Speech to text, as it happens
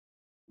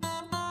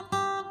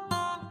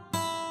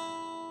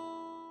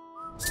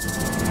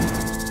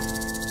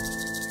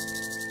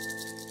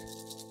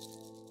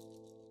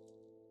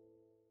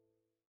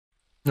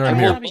All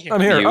right, I'm here.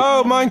 I'm here.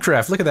 Oh,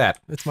 Minecraft. Look at that.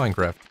 It's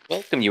Minecraft.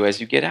 Welcome you as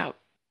you get out.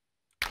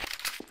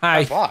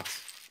 Hi.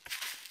 Blocks.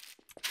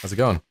 How's it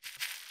going?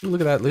 Ooh,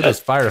 look at that. Look at those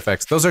fire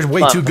effects. Those are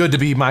way too good to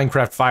be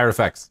Minecraft fire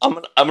effects. I'm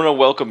gonna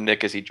welcome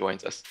Nick as he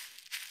joins us.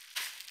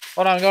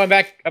 Hold on, I'm going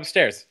back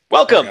upstairs.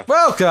 Welcome. We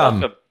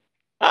Welcome.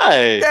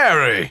 Hi.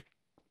 Gary.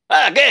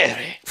 Ah,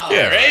 Gary. Oh,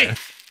 Gary.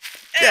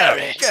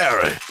 Gary.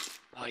 Gary.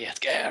 Oh yes,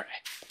 Gary.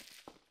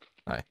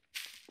 Hi.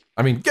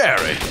 I mean,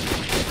 Gary.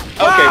 Okay,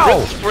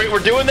 Wow. really? We're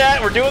doing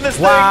that. We're doing this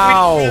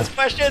Wow.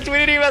 thing. We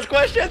didn't even ask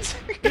questions.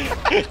 We didn't even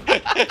ask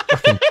questions.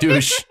 Fucking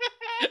douche.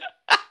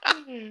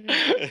 You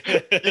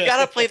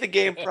gotta play the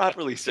game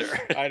properly, sir.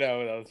 I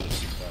know. That was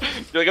just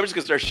fun. You're like, I'm just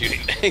gonna start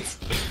shooting things.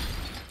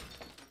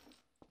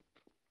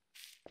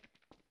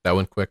 That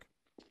went quick.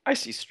 I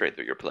see straight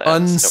through your plans.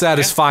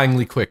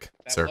 Unsatisfyingly quick,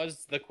 That sir.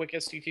 was the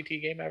quickest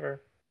TTT game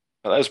ever.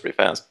 Oh, that was pretty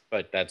fast.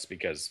 But that's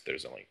because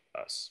there's only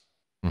us.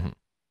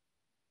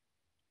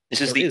 This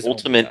is There the is only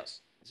ultimate.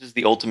 us. This is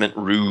the ultimate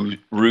rouge.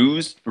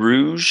 Rouge.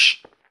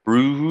 Moulin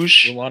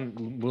Rouge.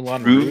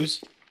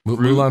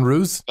 Moulin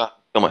Rouge?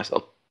 Kill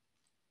myself.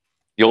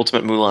 The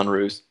ultimate Moulin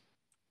Rouge.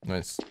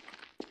 Nice.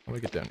 How do I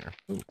get down here?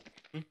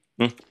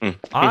 Ooh.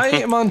 I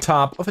am on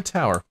top of a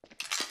tower.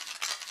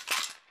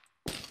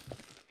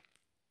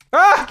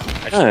 Ah!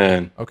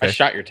 I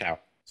shot your tower.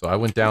 So I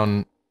went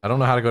down. I don't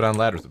know how to go down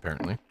ladders,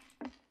 apparently.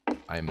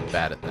 I am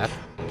bad at that.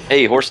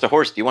 Hey, horse to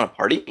horse, do you want to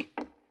party?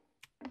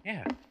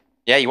 Yeah.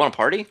 Yeah, you want to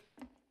party?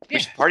 We Yeah.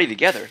 should party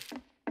together.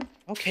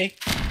 Okay.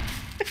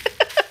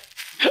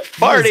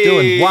 What are you guys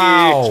doing?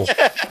 Wow.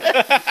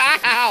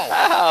 Ow!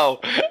 Ow!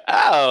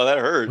 Ow, that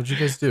hurt. What'd you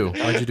guys do?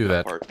 Why'd you do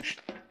that?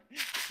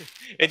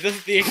 It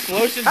doesn't. The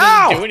explosion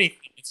Ow! doesn't do anything.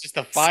 It's just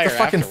a fire. It's the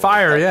fucking afterwards.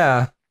 fire,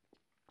 yeah.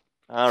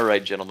 All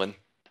right, gentlemen.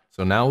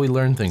 So now we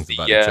learn things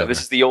about each other.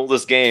 This is the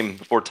oldest game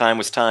before time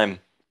was time.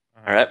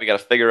 All right, we got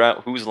to figure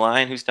out who's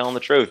lying, who's telling the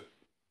truth.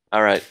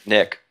 All right,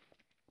 Nick.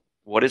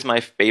 What is my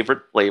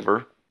favorite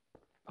flavor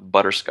of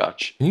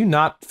butterscotch? Can you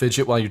not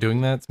fidget while you're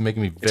doing that? It's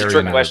making me very It's a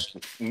trick annoyed.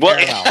 question. What?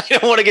 Caramel. I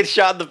don't want to get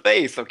shot in the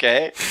face,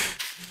 okay?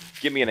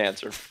 Give me an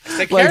answer. It's a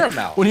Like,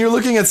 caramel. when you're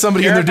looking at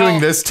somebody and they're doing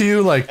Caramel. this to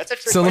you, like, That's a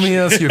trick so let me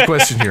question. ask you a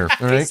question here,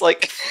 all right? It's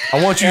like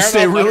I want you to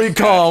stay Caramel really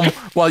calm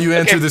butterscotch. while you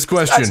answer this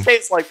question. That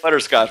tastes like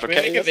butterscotch, Can we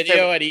okay? make a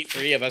video at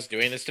E3 of us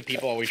doing this to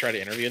people while we try to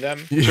interview them?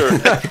 Sure.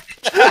 Look,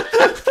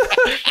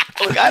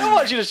 I don't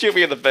want you to shoot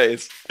me in the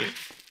face.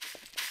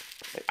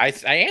 I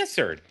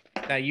answered.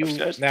 Now you.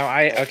 Yes. Now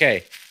I.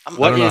 Okay. I don't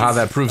know is- how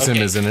that proves him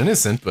okay. as an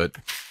innocent, but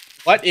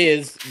What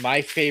is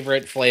my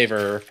favorite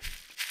flavor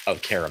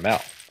of caramel?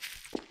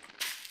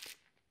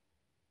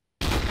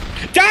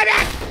 Damn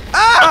it!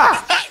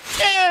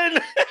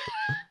 Again!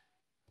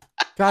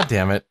 god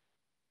damn it.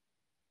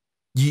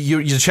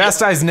 You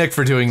chastise Nick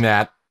for doing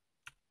that.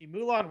 He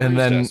Moulin And Rouge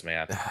then- us,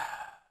 man.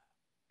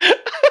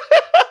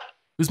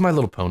 Who's My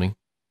Little Pony?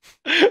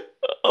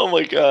 Oh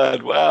my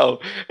god, wow.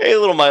 Hey,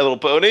 little My Little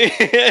Pony.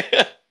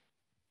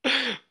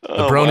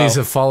 The bronies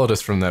have followed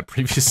us from that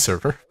previous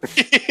server.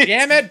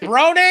 Damn it,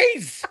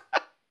 bronies!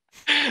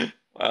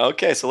 Wow,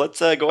 okay, so let's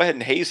go ahead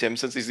and haze him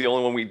since he's the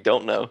only one we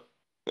don't know.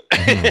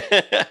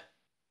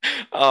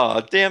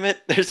 Oh, damn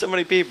it. There's so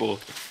many people.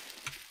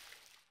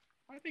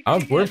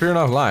 We're appearing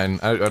offline.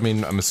 I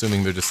mean, I'm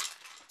assuming they're just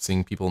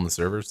seeing people in the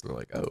servers. They're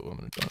like, oh, I'm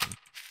gonna join.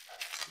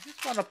 We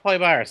just want to play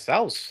by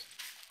ourselves.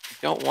 We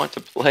don't want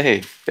to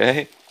play,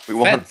 okay? We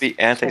want to be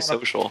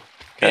antisocial.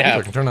 Okay? Yeah.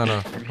 I can turn on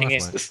a Hang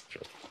it.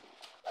 flashlight.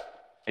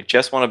 I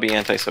just want to be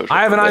antisocial.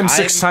 I have an Okay? I'm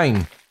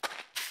 16.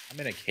 I'm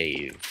in a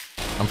cave.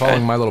 I'm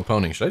following My Little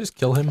Pony. Should I just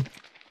kill him?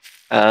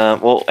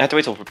 Well, I have to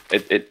wait till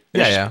it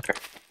Yeah.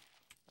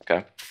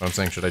 Okay. I'm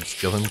saying, should I just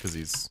kill him because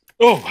he's?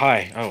 Oh,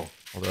 hi. Oh,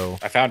 Although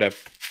I found him.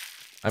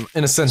 I'm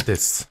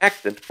innocentist.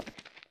 Acted.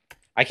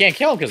 I can't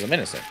kill him because I'm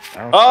innocent.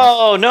 I don't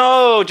Oh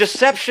no!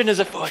 Deception is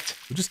afoot.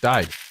 Who just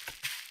died?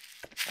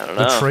 I don't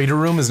The know. trader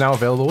room is now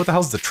available. What the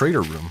hell's the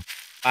trader room?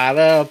 My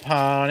little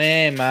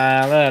pony,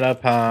 my little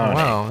pony. Oh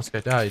wow, this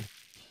guy died.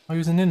 Oh, he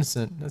was an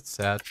innocent. That's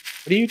sad.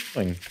 What are you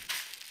doing?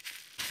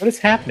 What is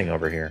happening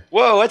over here?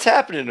 Whoa! What's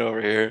happening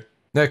over here?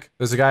 Nick,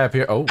 there's a guy up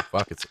here. Oh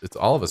fuck, it's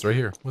all of us right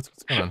here. What's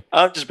going on?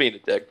 I'm just being a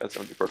dick. That's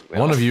gonna be perfectly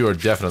One honest. of you are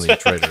definitely a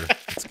traitor.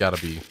 It's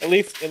gotta be. At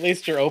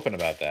least you're open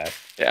about that.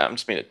 Yeah, I'm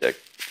just being a dick.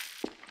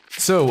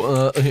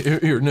 So,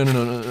 here,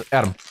 no.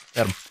 Adam,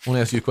 I want to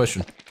ask you a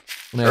question.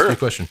 Ask you a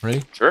question.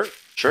 Ready? Sure.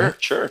 I'm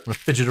gonna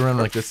fidget around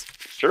like this.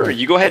 Sure.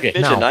 You go ahead Okay,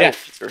 and fidget. now. I Yeah.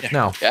 answer.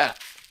 Now, Yeah.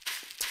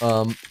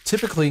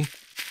 typically,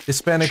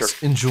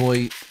 Hispanics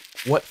enjoy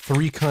what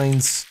 3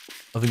 kinds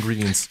of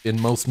ingredients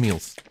in most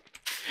meals?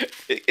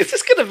 Is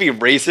this gonna be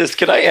racist?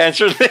 Can I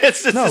answer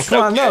this? This No, is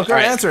come on, no, go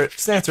Alright. answer it.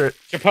 Just answer it.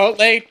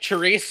 Chipotle,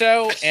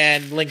 chorizo,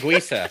 and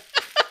linguiça.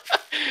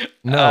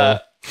 No.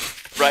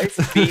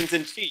 Rice, beans,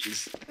 and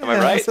cheese. Am I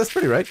Yeah, right? That's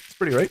pretty right. That's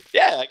pretty right.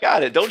 Yeah, I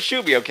got it. Don't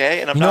shoot me,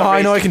 okay? And I'm You know not how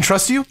I know I racist. can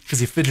trust you?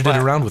 Because you fidgeted What?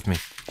 around with me.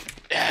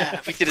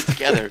 Yeah, we did it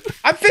together.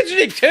 I'm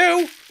fidgeting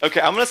too. Okay,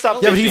 I'm gonna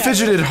stop. Yeah, but he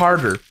fidgeting. fidgeted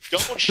harder.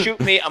 Don't shoot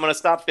me. I'm gonna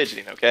stop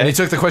fidgeting. And Okay. he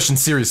took the question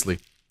seriously.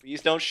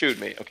 Please don't shoot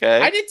me. Okay.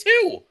 I did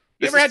too.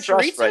 You ever had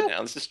trust chorizo? right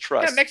now. This is What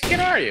trust. kind of Mexican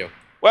are you?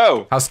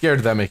 Whoa. How scared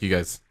did that make you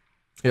guys?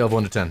 Scale of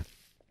 1 to 10.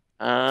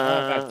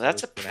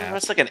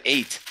 That's like an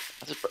 8.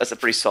 That's a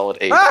pretty solid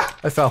 8. Ah!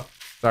 I fell.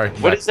 Sorry.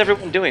 What is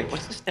everyone doing?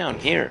 What's this down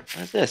here?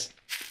 What is this?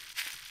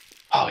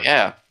 Oh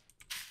yeah.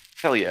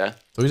 Hell yeah.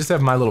 So we just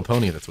have My Little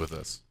Pony that's with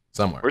us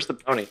somewhere. Where's the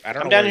pony? I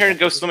don't Come know down where here he and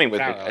go is. swimming with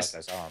me, I guys.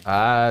 saw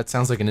him. It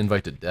sounds like an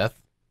invite to death.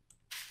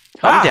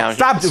 Come down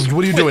Stop! here.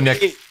 What are you doing,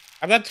 Nick?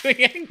 I'm not doing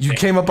anything. You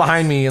came up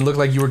behind me and looked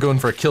like you were going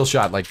for a kill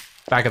shot, like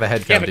back of the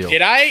head Yeah, kind but of deal.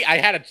 did I? I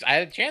had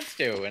a chance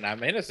to, and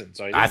I'm innocent,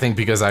 so I didn't. I think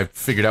because I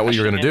figured out what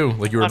you were gonna do.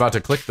 Like you were about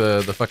to click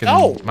the fucking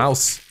No.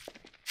 mouse.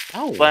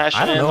 Oh, Splash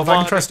I don't in know the if I can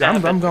water, trust you.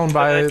 I'm tap it. going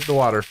by the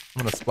water.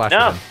 I'm gonna splash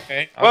No. it in.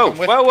 okay. Whoa, I'll come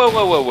with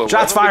whoa.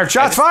 Shots What are we- fired!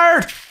 Shots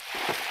fired!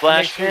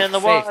 Splash Make sure in the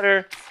it's safe.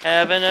 water,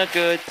 having a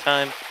good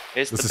time.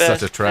 It's This the is best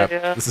such a trap.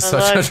 day of This is my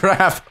such a life.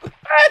 trap.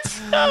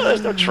 What? No,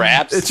 there's no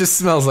traps. It just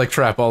smells like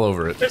trap all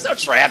over it. There's no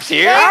traps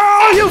here.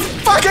 Oh, you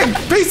fucking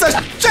piece of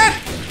shit!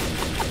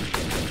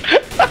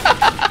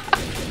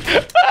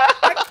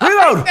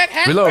 Reload! That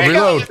hat Reload, back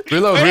reload, up.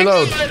 reload, Where you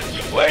reload. going?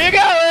 Where you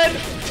going?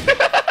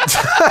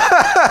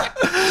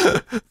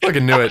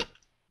 Fucking knew it.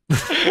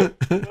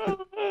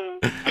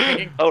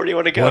 Oh, where do you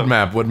want to go? What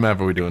map? What map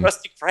are we doing?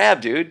 Krusty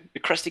Krab, dude. The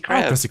Krusty Oh,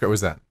 Krab. Krusty Krab.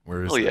 Where's that?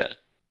 Where is Oh that? yeah.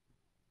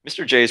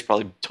 Mr. J is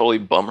probably totally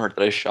bumhurt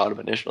that I shot him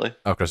initially.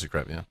 Oh, Krusty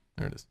Krab. Yeah,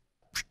 there it is.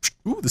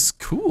 Ooh, this is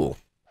cool.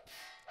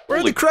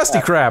 Where's Holy the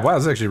Krusty Krab? Wow,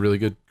 this is actually really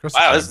good. Krusty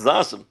Wow, Krab. this is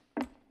awesome.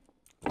 I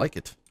like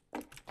it.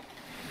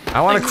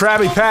 I want a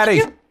Krabby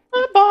Patty.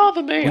 Don't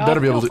bother me. We better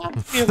be able to-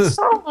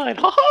 Inside.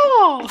 Ha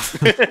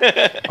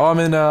ha. Oh, I'm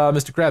in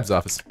Mr. Krab's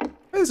office. Hey,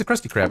 there's a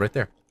Krusty Krab right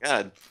there.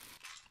 God.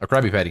 A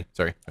Krabby Patty.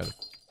 Sorry. Rather.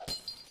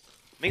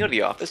 Let me go to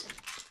the office.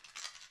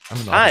 I'm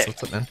in the Hi. office.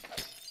 What's up, man?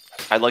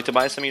 I'd like to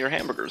buy some of your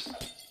hamburgers.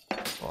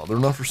 Oh, they're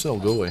not for sale.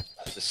 Go away.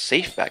 There's a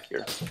safe back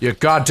here. You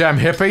goddamn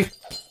hippie.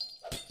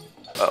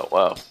 Oh,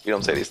 wow. You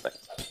don't say these things.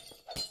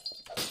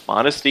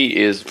 Modesty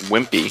is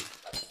wimpy.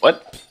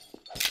 What?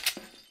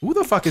 Who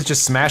the fuck is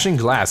just smashing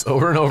glass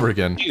over and over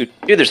again? Dude,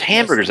 there's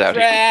hamburgers out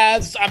here.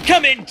 Raz, I'm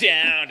coming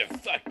down to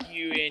fuck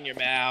you in your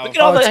mouth. Look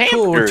at all Oh, the it's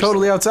cool. We're hamburgers.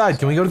 totally outside.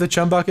 Can we go to the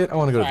chum bucket? I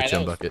want to go to the Alright,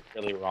 chum that was bucket.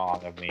 really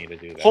wrong of me to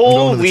do that.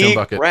 going to the Holy chum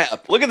bucket.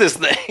 crap. Look at this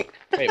thing.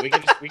 Wait, we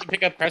can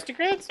pick up Krusty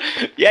Krabs?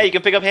 Yeah, you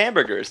can pick up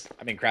hamburgers.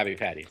 I mean Krabby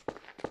Patty.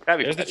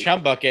 Krabby There's the Patty.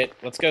 chum bucket.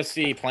 Let's go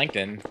see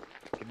Plankton.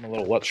 Give him a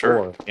little what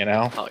Sure. for, you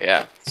know? Oh,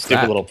 yeah.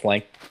 Stupid that? little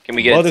plank. Can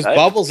we get Oh, there's inside?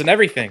 bubbles and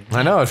everything.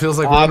 I know. It feels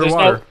like we're There's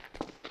underwater. no.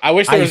 I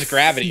wish there I was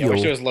gravity. I wish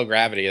feel- there was low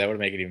gravity. That would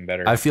make it even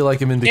better. I feel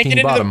like I'm in Can't get Bikini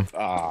into Bottom. the.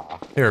 Ah.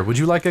 Here, would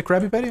you like a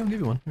Krabby Patty? I'll give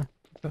you one. Here.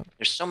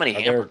 There's so many Are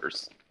there-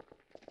 hamburgers.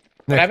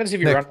 What Nick, happens if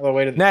you Nick, run all the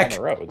way to the, Nick. down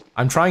the road?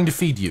 I'm trying to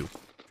feed you.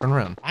 Turn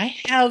around. I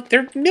have. There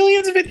are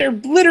millions of it. They're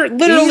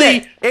literally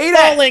Eat it.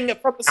 falling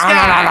from the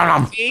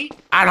sky. See?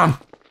 Adam!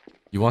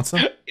 You want some?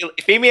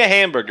 Feed me a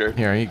hamburger.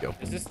 Here you go.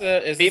 Is this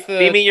the? Is Feed, this the?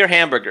 feed me your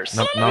hamburgers.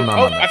 No, no, no,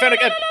 Oh, no. I found a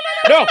gun.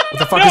 No. What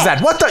the fuck is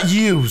that? What the?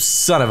 You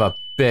son of a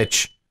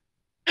bitch.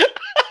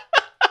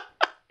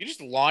 You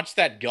just launched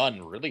that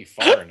gun really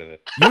far into the.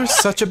 You're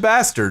such a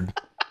bastard.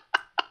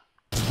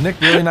 Is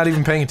Nick really not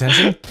even paying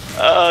attention?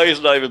 Oh,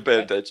 he's not even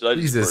paying attention. I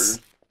just Jesus.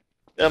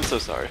 murdered. I'm so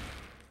sorry.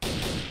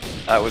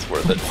 That was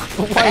worth it.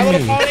 Why My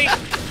Little me? Pony.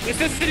 This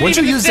isn't What'd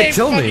you even the use to same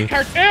kill me?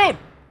 fucking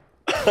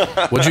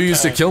Cartoon. What'd you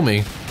use to kill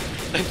me?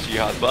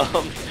 Jihad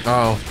bomb.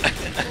 Oh.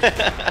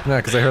 Yeah,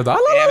 because I heard the.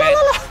 Damn it.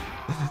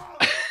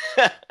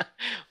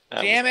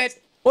 That Damn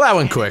it. Well, that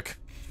went quick.